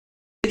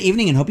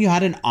evening and hope you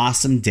had an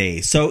awesome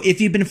day. So if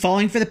you've been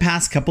following for the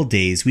past couple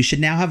days, we should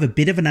now have a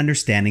bit of an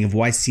understanding of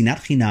why Sinat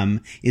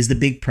Chinam is the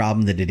big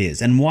problem that it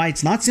is, and why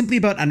it's not simply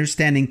about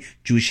understanding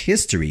Jewish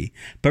history,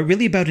 but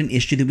really about an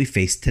issue that we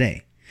face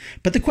today.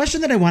 But the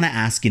question that I want to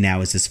ask you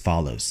now is as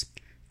follows.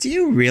 Do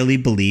you really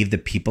believe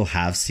that people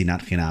have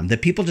Sinat Chinam?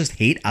 That people just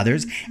hate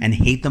others and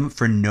hate them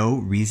for no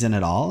reason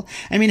at all?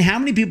 I mean, how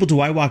many people do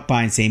I walk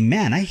by and say,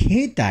 man, I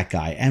hate that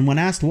guy? And when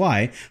asked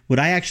why, would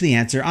I actually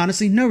answer,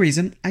 honestly, no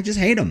reason. I just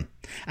hate him.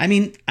 I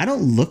mean, I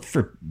don't look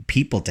for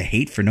people to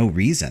hate for no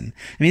reason.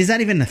 I mean, is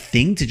that even a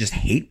thing to just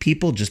hate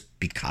people just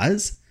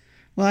because?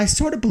 Well, I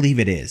sort of believe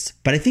it is,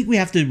 but I think we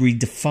have to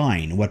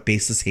redefine what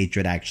baseless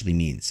hatred actually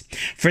means.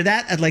 For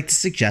that, I'd like to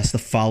suggest the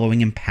following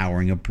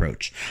empowering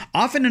approach.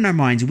 Often in our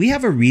minds, we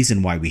have a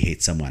reason why we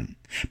hate someone,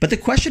 but the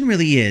question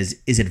really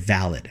is it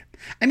valid?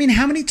 I mean,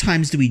 how many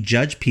times do we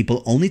judge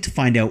people only to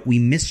find out we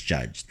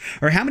misjudged?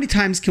 Or how many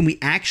times can we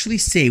actually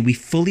say we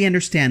fully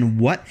understand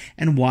what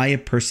and why a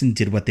person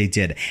did what they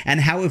did? And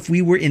how if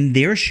we were in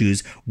their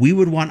shoes, we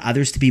would want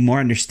others to be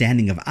more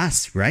understanding of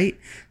us, right?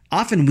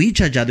 Often we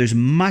judge others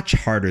much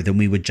harder than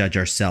we would judge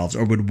ourselves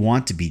or would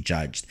want to be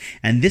judged,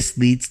 and this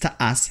leads to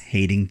us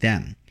hating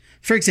them.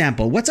 For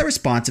example, what's our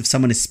response if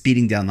someone is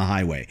speeding down the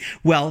highway?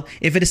 Well,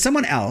 if it is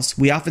someone else,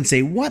 we often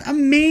say, "What a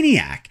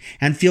maniac,"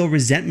 and feel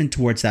resentment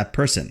towards that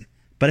person.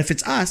 But if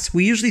it's us,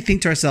 we usually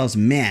think to ourselves,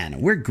 "Man,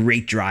 we're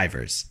great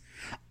drivers."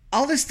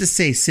 All this to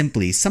say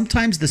simply,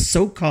 sometimes the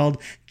so-called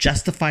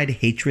justified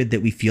hatred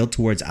that we feel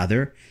towards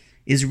other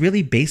is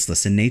really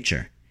baseless in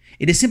nature.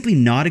 It is simply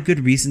not a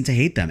good reason to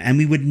hate them, and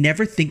we would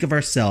never think of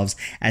ourselves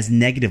as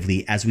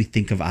negatively as we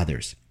think of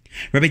others.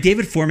 Rabbi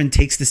David Fohrman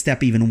takes the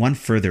step even one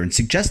further and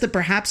suggests that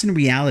perhaps in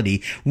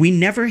reality, we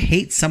never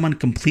hate someone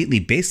completely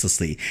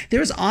baselessly.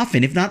 There is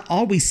often, if not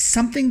always,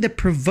 something that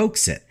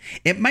provokes it.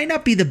 It might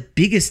not be the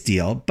biggest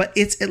deal, but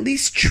it's at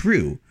least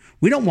true.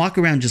 We don't walk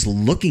around just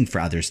looking for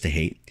others to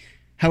hate.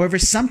 However,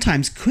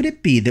 sometimes could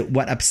it be that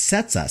what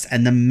upsets us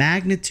and the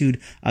magnitude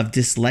of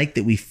dislike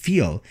that we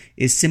feel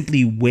is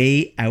simply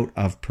way out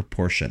of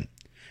proportion?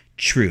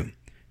 True,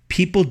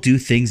 people do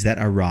things that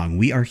are wrong.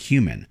 We are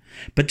human.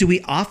 But do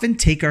we often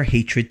take our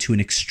hatred to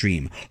an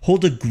extreme,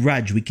 hold a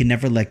grudge we can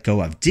never let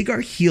go of, dig our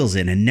heels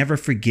in and never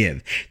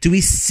forgive? Do we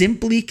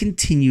simply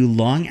continue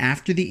long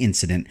after the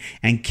incident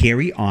and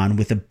carry on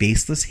with a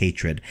baseless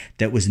hatred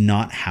that was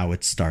not how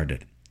it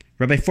started?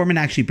 Rabbi Fohrman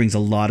actually brings a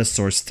lot of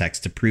source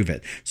text to prove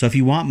it. So if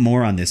you want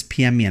more on this,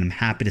 PM me and I'm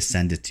happy to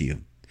send it to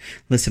you.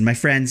 Listen, my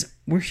friends,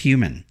 we're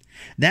human.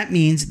 That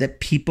means that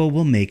people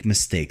will make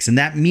mistakes. And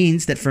that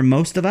means that for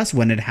most of us,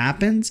 when it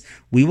happens,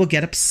 we will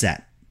get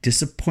upset,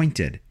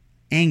 disappointed,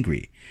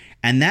 angry.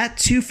 And that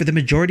too, for the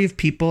majority of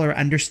people, are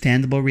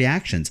understandable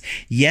reactions.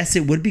 Yes,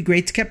 it would be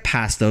great to get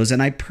past those,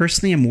 and I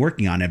personally am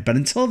working on it. But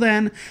until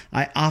then,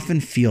 I often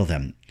feel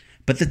them.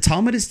 But the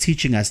Talmud is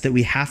teaching us that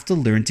we have to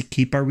learn to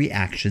keep our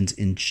reactions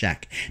in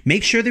check.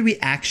 Make sure the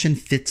reaction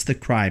fits the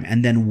crime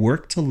and then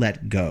work to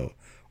let go.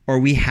 Or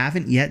we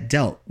haven't yet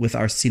dealt with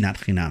our Sinat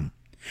Chinam.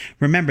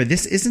 Remember,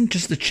 this isn't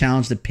just a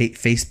challenge that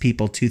faced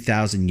people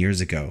 2,000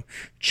 years ago.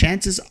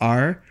 Chances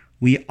are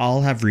we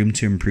all have room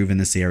to improve in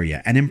this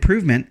area. And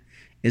improvement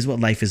is what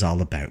life is all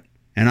about.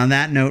 And on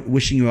that note,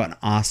 wishing you an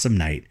awesome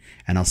night,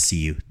 and I'll see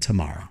you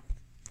tomorrow.